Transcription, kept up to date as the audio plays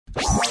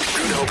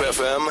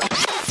FM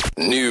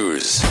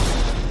News.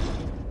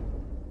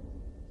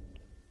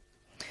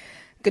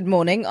 Good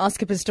morning.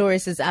 Oscar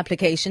Pistorius'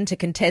 application to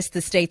contest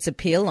the state's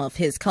appeal of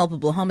his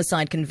culpable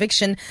homicide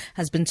conviction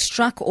has been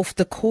struck off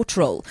the court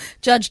roll.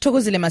 Judge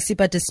Thokozile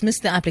Masipa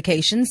dismissed the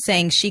application,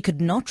 saying she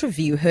could not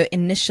review her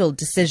initial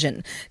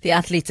decision. The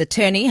athlete's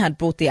attorney had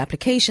brought the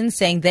application,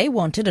 saying they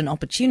wanted an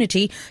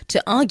opportunity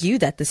to argue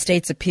that the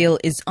state's appeal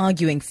is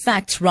arguing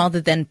facts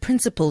rather than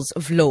principles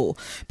of law.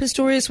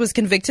 Pistorius was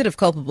convicted of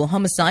culpable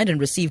homicide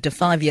and received a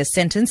 5-year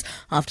sentence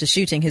after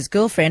shooting his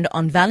girlfriend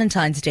on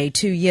Valentine's Day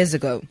 2 years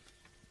ago.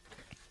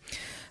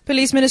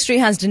 Police Ministry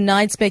has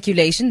denied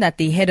speculation that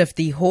the head of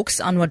the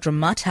Hawks, Anwar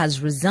Dramat, has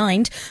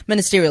resigned.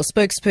 Ministerial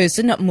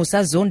spokesperson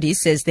Musa Zondi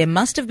says there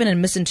must have been a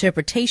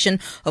misinterpretation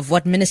of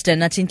what Minister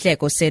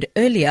Natintleko said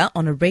earlier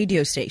on a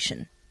radio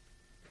station.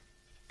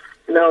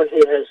 No,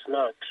 he has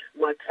not.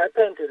 What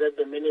happened is that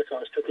the minister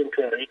was talking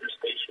to a radio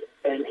station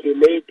and he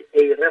made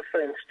a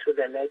reference to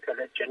the letter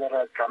that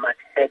General Dramat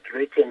had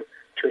written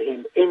to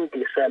him in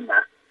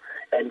December.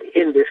 And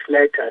in this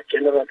letter,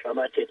 General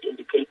Dramat had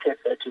indicated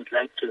that he'd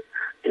like to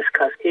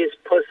discuss his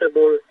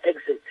possible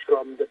exit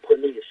from the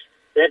police.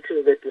 That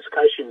is the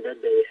discussion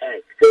that they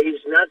had. There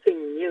is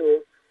nothing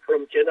new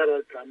from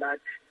General Dramat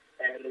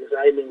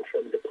resigning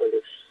from the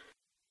police.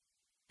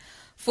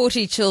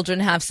 40 children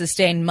have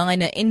sustained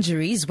minor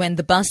injuries when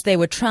the bus they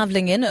were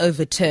travelling in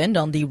overturned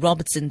on the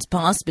Robertsons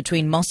Pass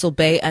between Mossel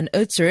Bay and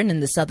Oudtshoorn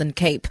in the Southern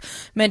Cape.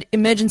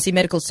 Emergency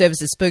Medical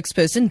Services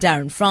spokesperson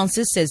Darren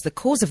Francis says the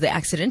cause of the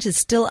accident is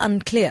still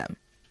unclear.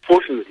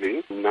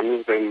 Fortunately, none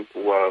of them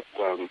were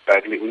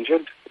badly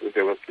injured.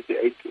 There were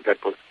 58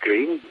 that was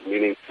green,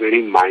 meaning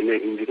very minor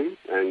injury,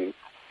 and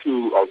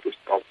 2 of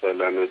the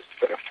learners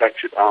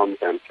fractured arms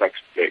and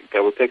fractured legs. They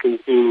were taken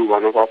to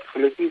one of our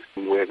facilities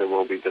where they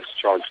will be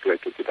discharged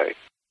later today.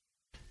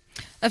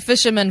 A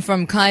fisherman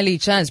from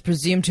Khayelitsha is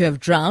presumed to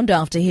have drowned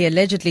after he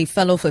allegedly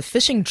fell off a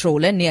fishing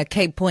trawler near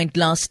Cape Point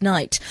last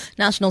night.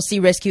 National Sea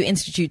Rescue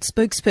Institute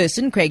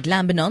spokesperson Craig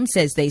Lambinon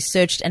says they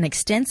searched an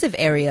extensive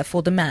area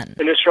for the man.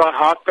 NSRI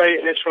Hart Bay,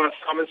 NSRI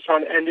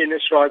Simonstown and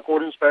NSRI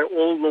Gordons Bay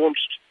all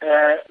launched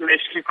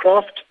rescue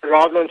craft.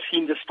 Arrived on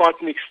scene despite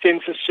an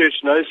extensive search.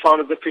 No sign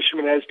of the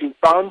fisherman has been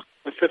found.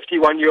 The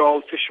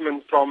 51-year-old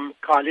fisherman from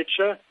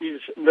Khayelitsha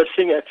is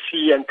missing at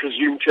sea and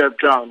presumed to have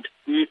drowned.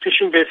 The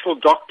fishing vessel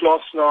docked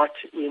last night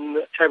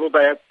in Table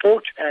Bay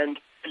Port, and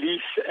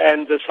police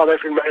and the South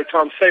African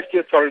Maritime Safety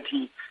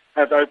Authority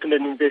have opened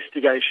an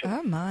investigation.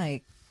 Oh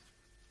my.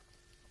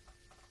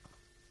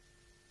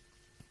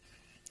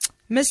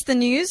 Miss the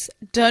news?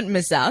 Don't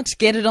miss out.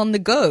 Get it on the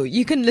go.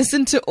 You can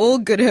listen to all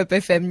Good Hope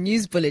FM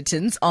news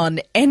bulletins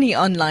on any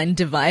online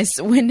device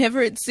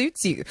whenever it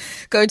suits you.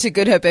 Go to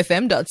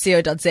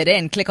goodhopefm.co.za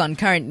and click on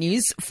current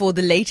news for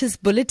the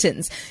latest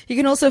bulletins. You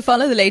can also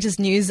follow the latest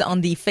news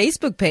on the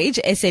Facebook page,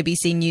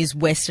 SABC News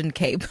Western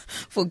Cape.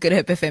 For Good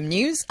Hope FM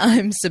News,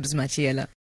 I'm Sibs Matiela.